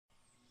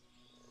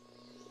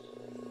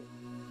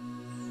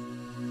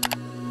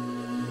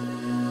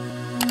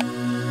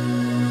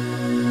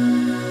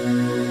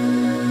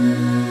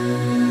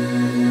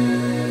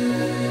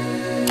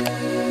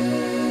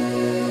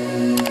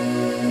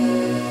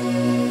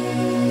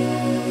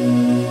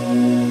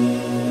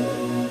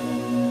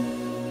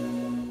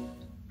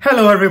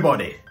Hello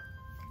everybody,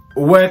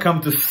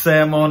 welcome to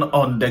Sermon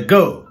on the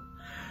Go.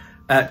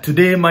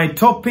 Today my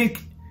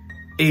topic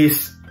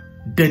is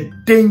the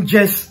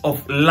dangers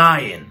of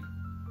lying,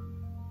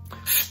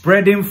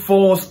 spreading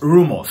false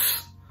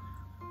rumors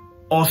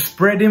or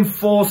spreading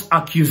false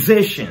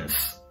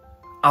accusations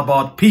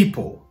about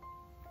people.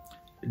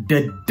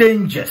 The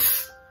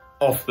dangers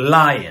of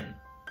lying.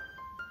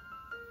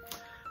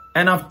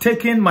 And I've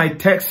taken my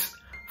text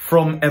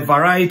from a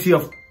variety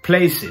of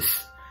places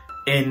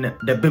in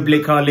the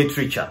biblical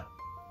literature.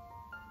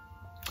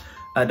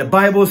 The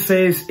Bible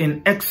says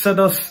in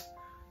Exodus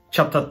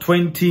chapter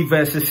 20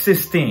 verses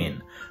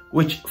 16,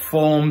 which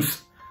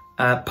forms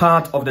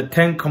part of the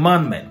 10th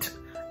commandment,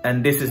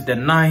 and this is the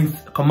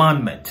 9th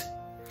commandment.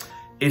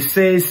 It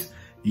says,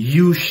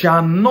 "You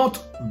shall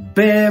not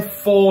bear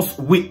false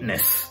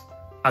witness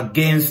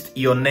against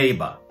your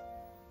neighbor."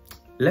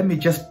 Let me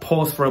just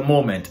pause for a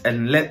moment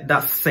and let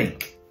that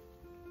sink.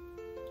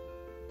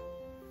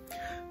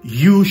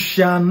 You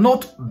shall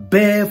not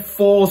bear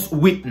false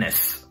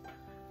witness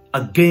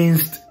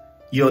against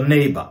your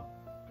neighbor.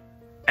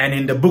 And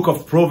in the book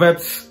of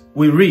Proverbs,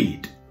 we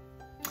read,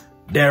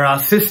 there are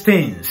 6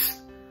 things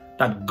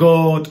that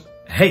God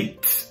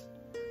hates.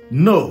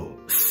 No,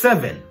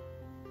 7.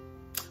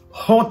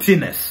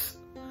 Haughtiness,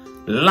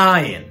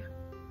 lying,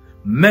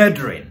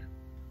 murdering,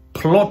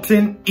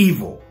 plotting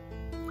evil,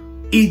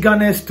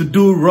 eagerness to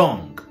do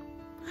wrong,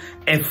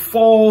 a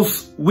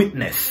false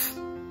witness,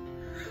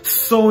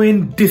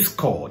 sowing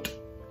discord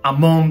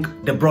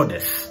among the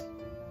brothers.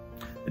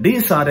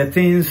 These are the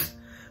things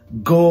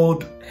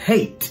God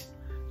hates.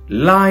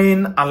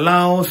 Lying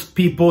allows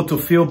people to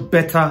feel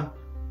better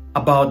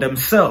about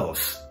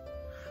themselves,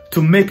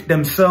 to make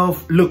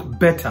themselves look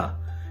better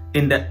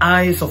in the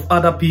eyes of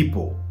other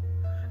people,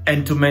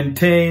 and to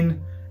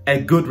maintain a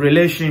good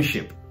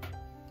relationship.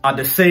 At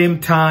the same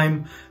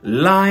time,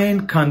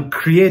 lying can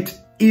create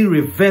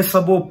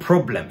irreversible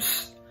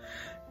problems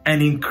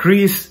and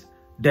increase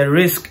the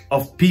risk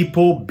of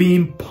people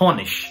being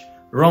punished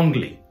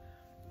wrongly.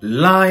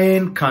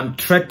 Lying can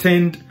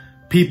threaten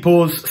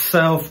people's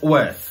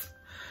self-worth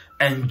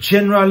and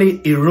generally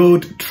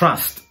erode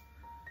trust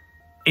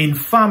in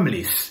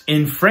families,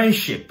 in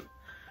friendship,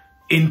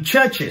 in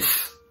churches,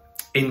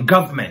 in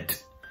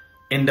government,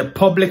 in the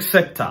public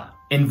sector,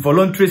 in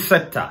voluntary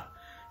sector,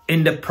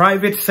 in the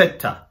private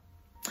sector,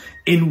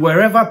 in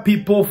wherever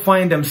people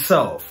find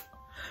themselves.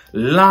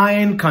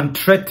 Lying can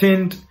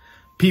threaten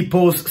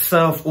people's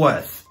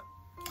self-worth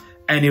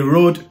and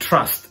erode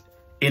trust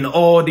in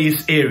all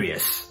these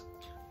areas.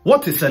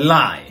 What is a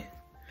lie?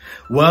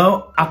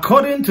 Well,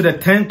 according to the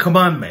 10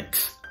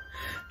 commandments,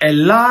 a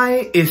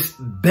lie is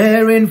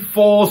bearing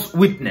false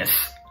witness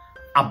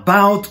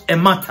about a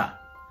matter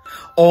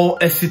or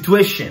a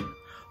situation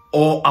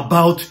or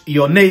about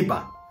your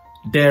neighbor.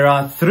 There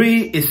are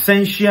 3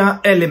 essential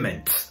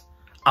elements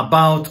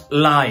about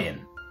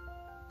lying.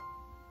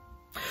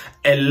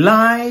 A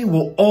lie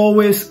will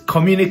always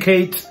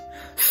communicate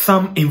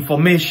some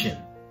information.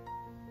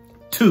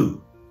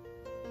 2.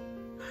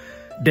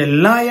 The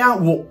liar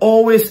will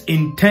always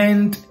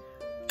intend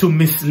to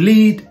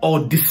mislead or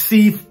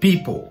deceive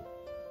people.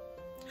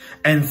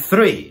 And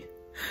 3.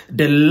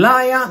 The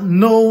liar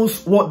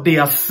knows what they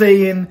are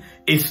saying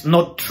is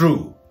not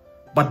true,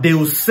 but they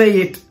will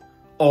say it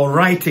or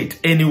write it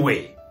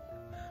anyway.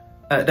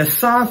 The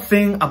sad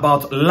thing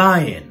about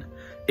lying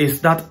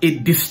is that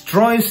it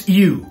destroys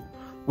you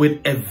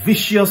with a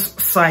vicious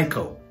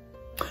cycle.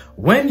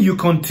 When you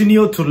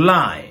continue to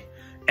lie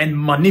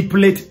and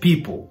manipulate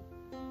people,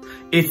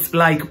 it's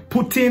like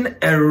putting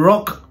a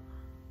rock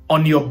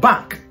on your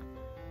back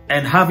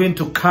and having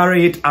to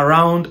carry it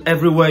around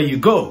everywhere you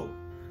go.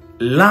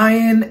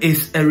 Lying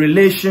is a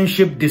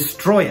relationship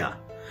destroyer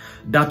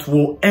that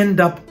will end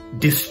up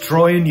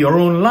destroying your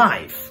own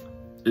life.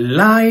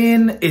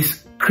 Lying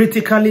is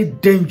critically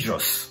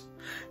dangerous,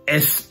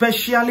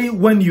 especially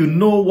when you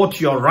know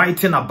what you're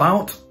writing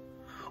about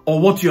or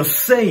what you're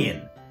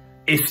saying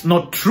is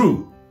not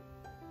true.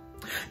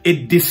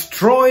 It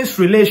destroys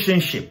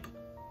relationship,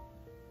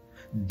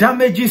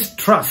 damages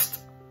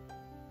trust,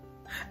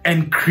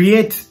 and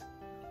creates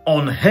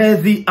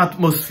unhealthy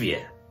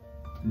atmosphere.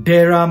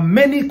 There are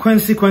many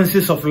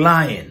consequences of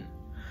lying,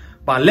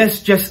 but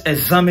let's just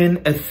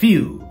examine a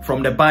few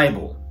from the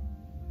Bible.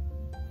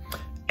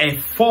 A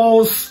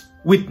false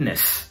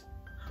witness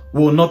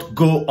will not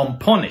go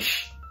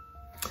unpunished,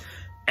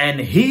 and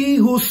he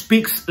who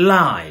speaks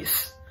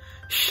lies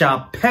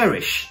shall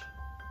perish.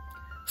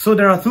 So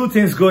there are 2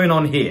 things going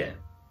on here.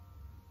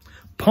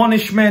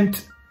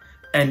 Punishment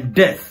and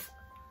death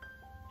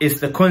is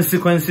the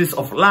consequences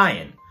of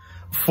lying.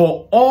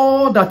 For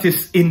all that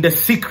is in the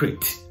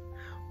secret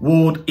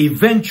would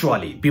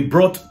eventually be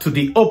brought to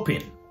the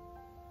open,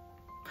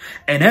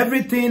 and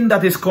everything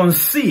that is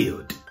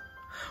concealed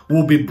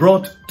will be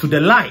brought to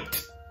the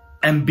light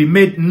and be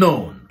made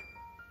known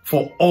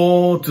for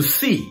all to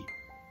see.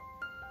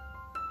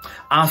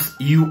 As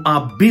you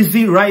are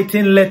busy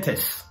writing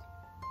letters,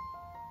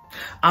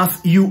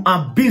 as you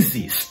are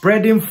busy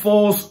spreading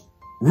false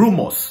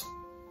rumors,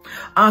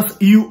 as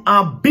you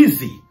are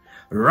busy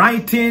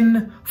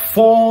writing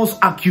false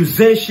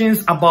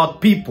accusations about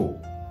people.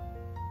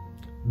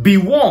 Be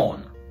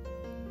warned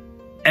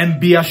and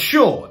be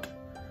assured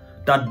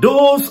that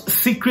those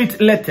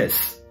secret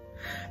letters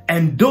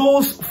and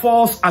those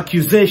false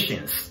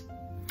accusations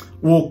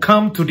will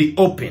come to the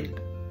open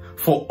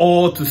for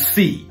all to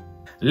see.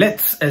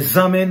 Let's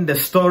examine the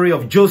story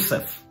of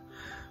Joseph,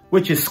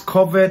 which is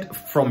covered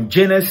from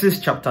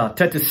Genesis chapter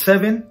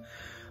 37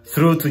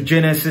 through to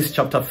Genesis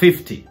chapter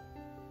 50.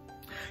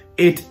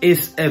 It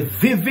is a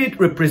vivid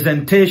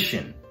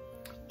representation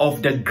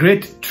of the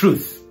great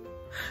truth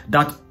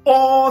that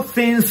all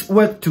things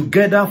work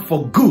together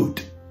for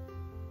good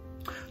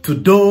to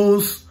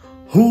those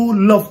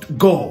who loved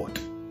God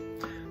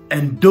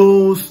and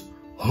those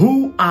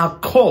who are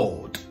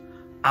called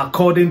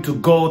according to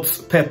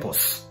God's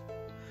purpose.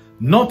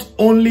 Not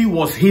only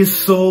was he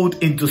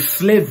sold into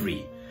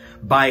slavery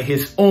by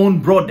his own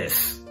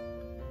brothers,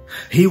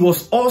 he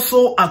was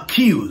also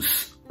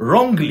accused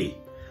wrongly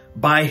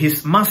by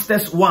his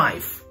master's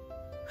wife,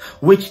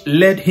 which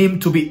led him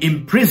to be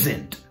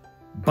imprisoned.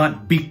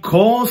 But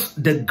because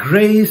the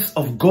grace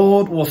of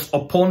God was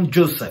upon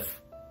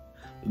Joseph,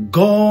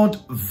 God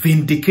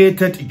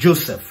vindicated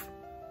Joseph.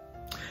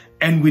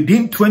 And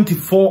within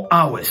 24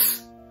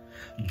 hours,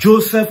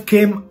 Joseph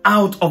came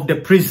out of the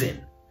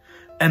prison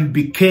and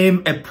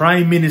became a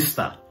prime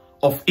minister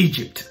of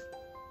Egypt.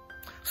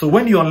 So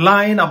when you're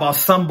lying about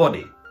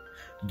somebody,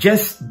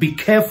 just be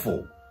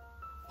careful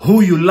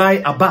who you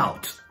lie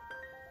about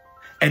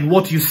and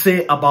what you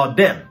say about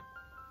them,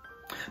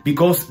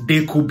 because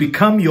they could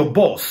become your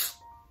boss.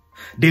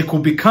 They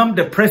could become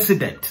the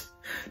president.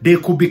 They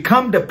could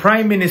become the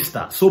prime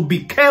minister. So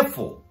be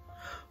careful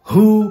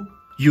who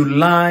you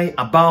lie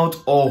about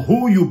or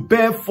who you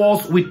bear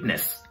false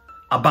witness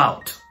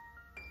about.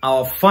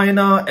 Our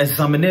final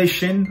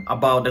examination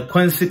about the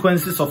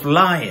consequences of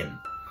lying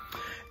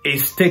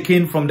is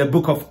taken from the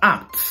book of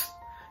Acts,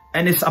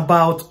 and it's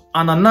about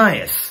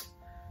Ananias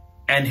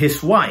and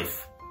his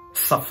wife,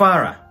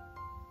 Sapphira.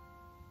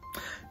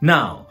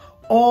 Now,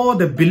 all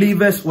the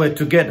believers were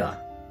together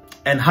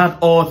and had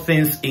all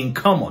things in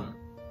common,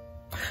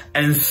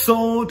 and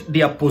sold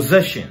their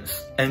possessions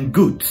and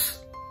goods,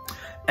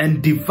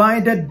 and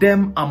divided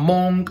them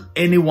among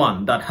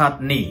anyone that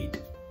had need.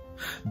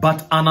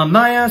 But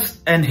Ananias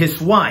and his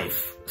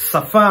wife,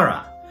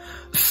 Sapphira,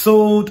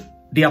 sold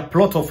their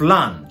plot of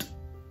land,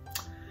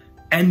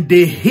 and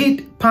they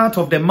hid part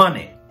of the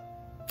money,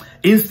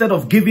 instead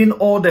of giving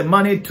all the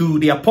money to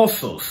the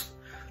apostles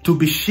to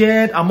be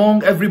shared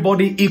among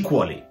everybody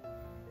equally.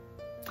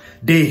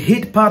 They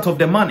hid part of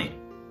the money.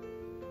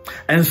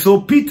 And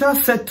so Peter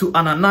said to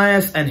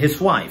Ananias and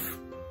his wife,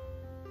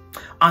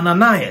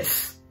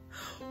 Ananias,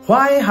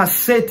 why has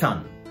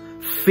Satan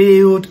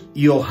filled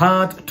your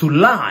heart to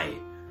lie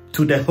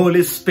to the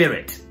Holy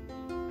Spirit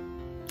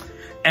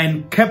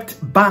and kept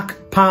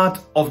back part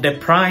of the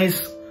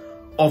price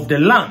of the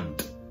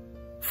land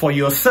for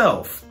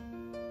yourself?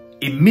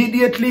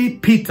 Immediately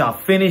Peter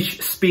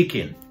finished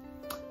speaking,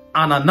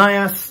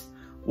 Ananias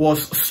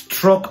was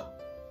struck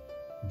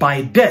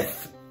by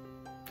death.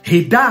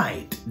 He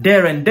died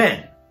there and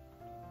then.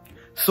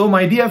 So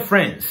my dear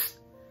friends,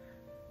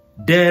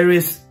 there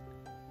is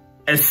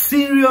a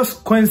serious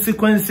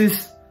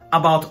consequences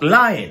about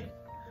lying.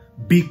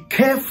 Be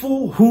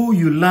careful who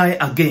you lie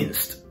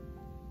against.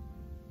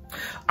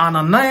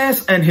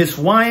 Ananias and his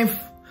wife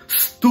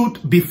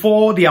stood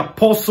before the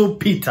apostle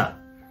Peter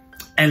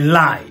and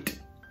lied.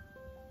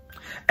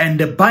 And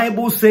the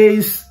Bible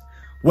says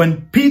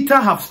when Peter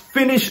had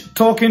finished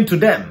talking to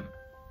them,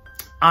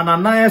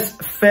 Ananias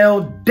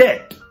fell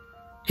dead.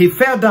 He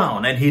fell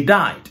down and he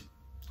died.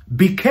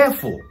 Be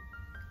careful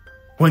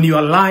when you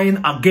are lying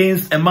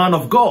against a man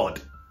of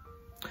God.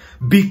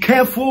 Be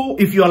careful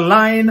if you are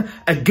lying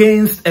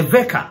against a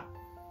vicar,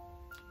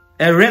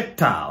 a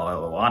rector,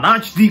 or an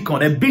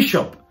archdeacon, a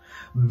bishop.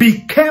 Be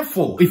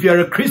careful if you are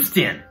a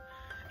Christian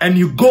and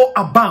you go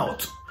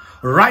about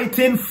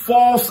writing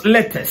false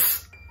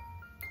letters,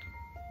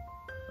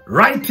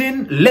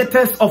 writing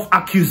letters of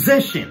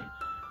accusation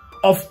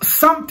of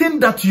something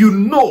that you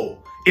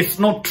know is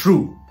not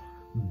true.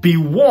 Be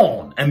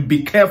warned and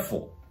be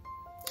careful.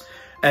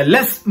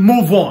 Let's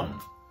move on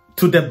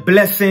to the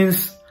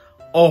blessings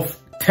of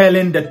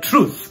telling the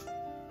truth.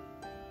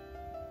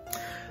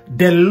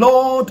 The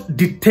Lord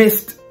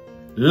detests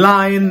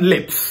lying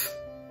lips,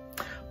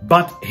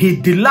 but he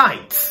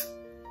delights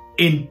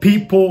in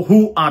people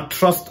who are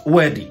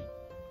trustworthy.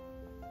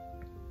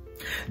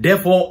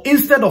 Therefore,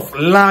 instead of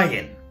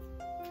lying,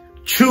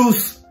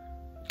 choose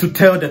to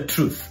tell the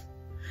truth.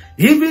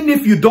 Even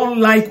if you don't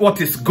like what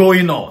is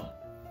going on,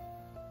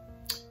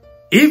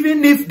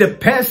 even if the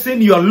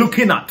person you are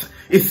looking at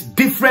is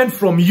different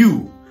from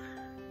you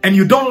and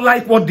you don't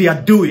like what they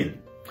are doing,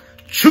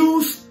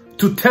 choose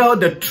to tell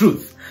the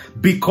truth,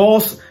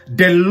 because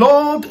the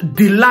Lord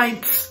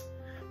delights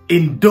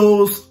in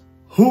those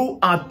who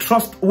are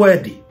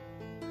trustworthy.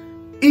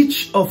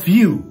 Each of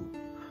you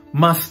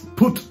must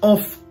put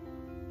off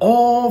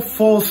all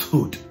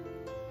falsehood,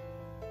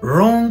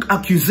 wrong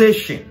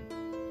accusation,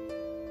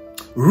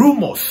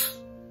 rumors,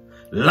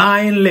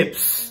 lying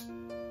lips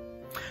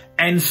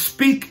and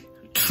speak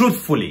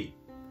truthfully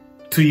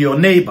to your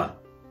neighbor.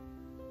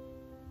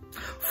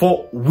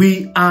 For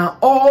we are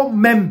all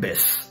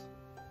members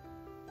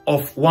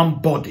of one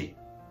body,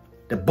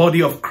 the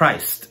body of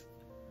Christ.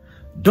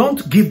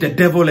 Don't give the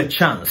devil a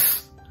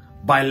chance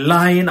by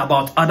lying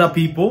about other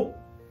people,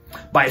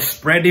 by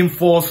spreading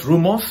false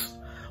rumors,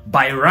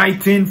 by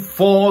writing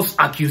false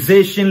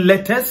accusation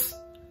letters.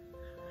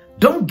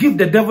 Don't give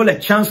the devil a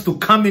chance to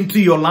come into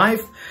your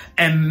life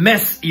and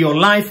mess your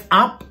life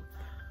up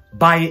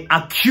by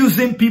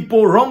accusing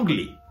people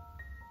wrongly.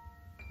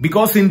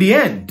 Because in the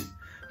end,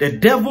 the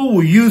devil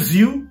will use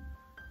you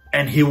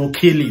and he will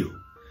kill you.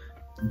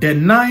 The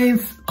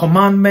 9th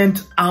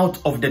commandment out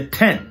of the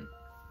 10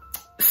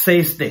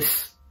 says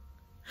this: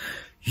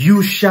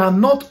 you shall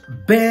not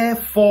bear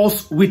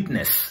false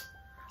witness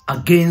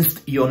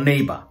against your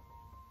neighbor.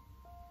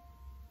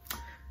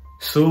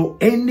 So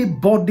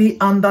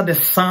anybody under the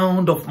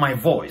sound of my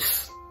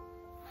voice,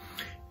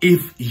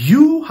 if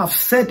you have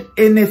said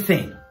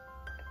anything,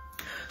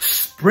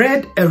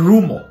 spread a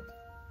rumor,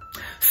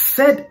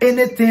 said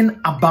anything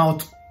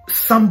about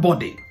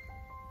somebody,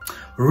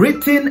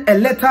 written a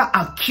letter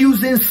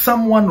accusing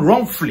someone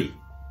wrongfully,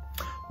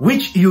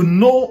 which you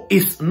know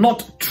is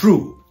not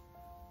true,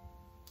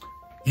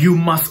 you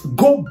must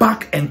go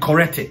back and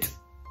correct it.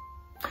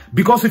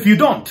 Because if you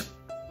don't,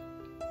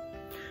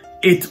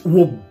 it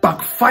will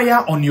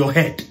backfire on your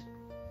head.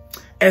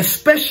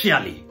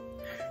 Especially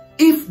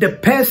if the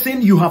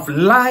person you have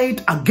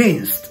lied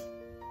against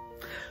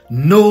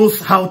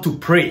knows how to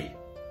pray.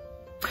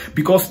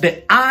 Because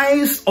the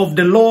eyes of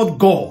the Lord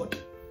God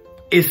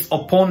is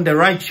upon the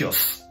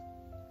righteous,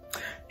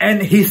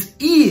 and his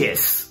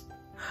ears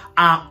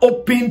are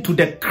open to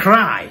the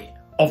cry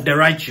of the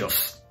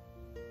righteous.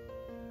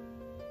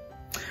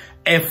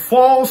 A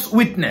false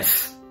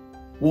witness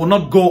will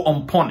not go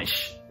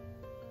unpunished,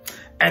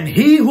 and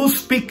he who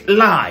speaks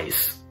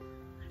lies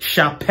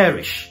shall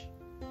perish.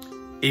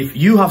 If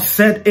you have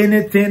said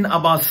anything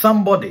about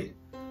somebody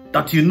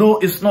that you know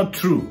is not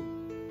true,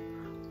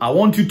 I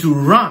want you to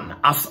run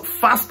as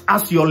fast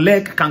as your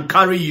leg can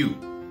carry you.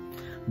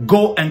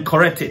 Go and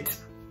correct it.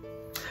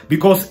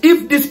 Because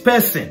if this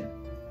person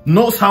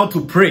knows how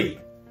to pray,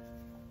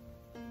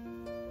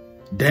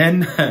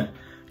 then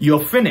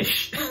you're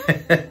finished.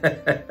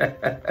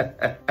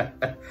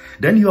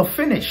 Then you're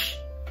finished.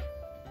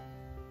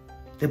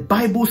 The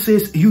Bible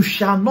says you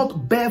shall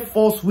not bear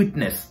false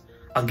witness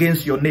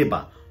against your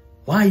neighbor.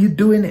 Why are you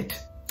doing it?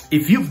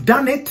 If you've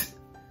done it,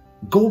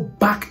 go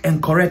back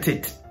and correct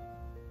it.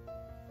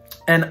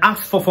 And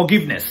ask for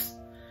forgiveness,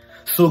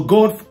 so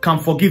God can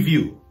forgive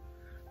you,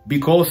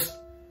 because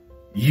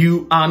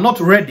you are not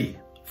ready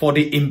for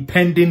the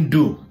impending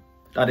doom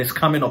that is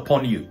coming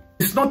upon you.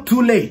 It's not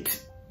too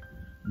late.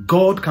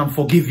 God can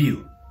forgive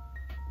you.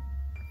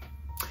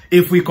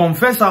 If we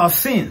confess our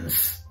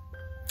sins,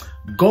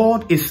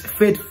 God is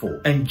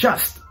faithful and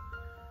just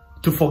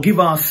to forgive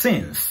our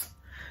sins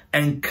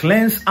and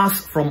cleanse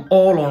us from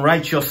all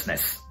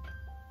unrighteousness.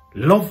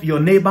 Love your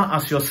neighbor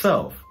as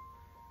yourself.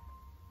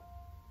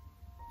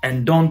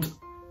 And don't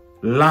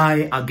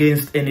lie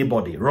against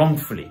anybody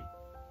wrongfully.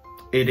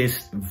 It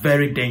is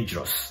very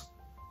dangerous.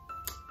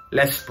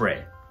 Let's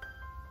pray.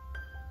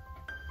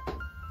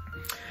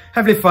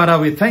 Heavenly Father,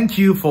 we thank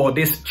you for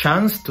this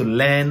chance to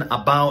learn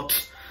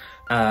about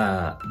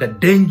the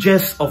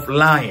dangers of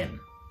lying.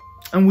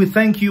 And we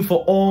thank you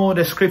for all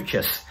the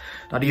scriptures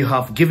that you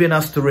have given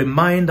us to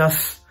remind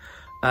us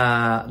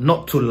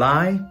not to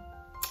lie,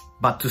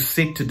 but to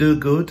seek to do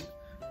good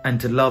and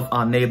to love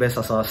our neighbors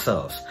as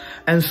ourselves.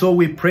 And so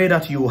we pray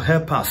that you will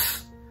help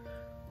us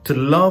to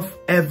love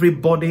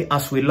everybody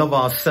as we love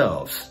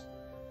ourselves,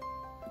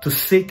 to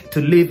seek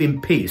to live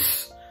in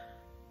peace,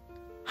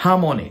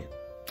 harmony,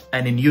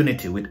 and in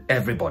unity with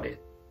everybody.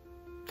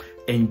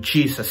 In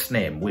Jesus'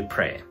 name we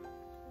pray.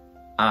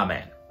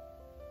 Amen.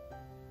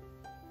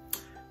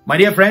 My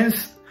dear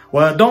friends,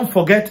 well, don't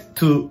forget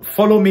to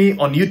follow me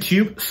on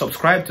YouTube,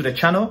 subscribe to the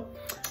channel,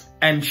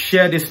 and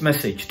share this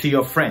message to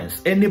your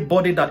friends.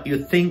 Anybody that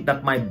you think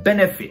that might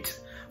benefit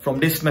from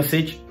this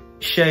message,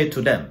 share it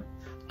to them.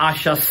 I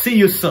shall see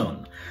you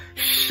soon.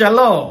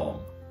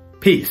 Shalom.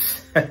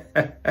 Peace.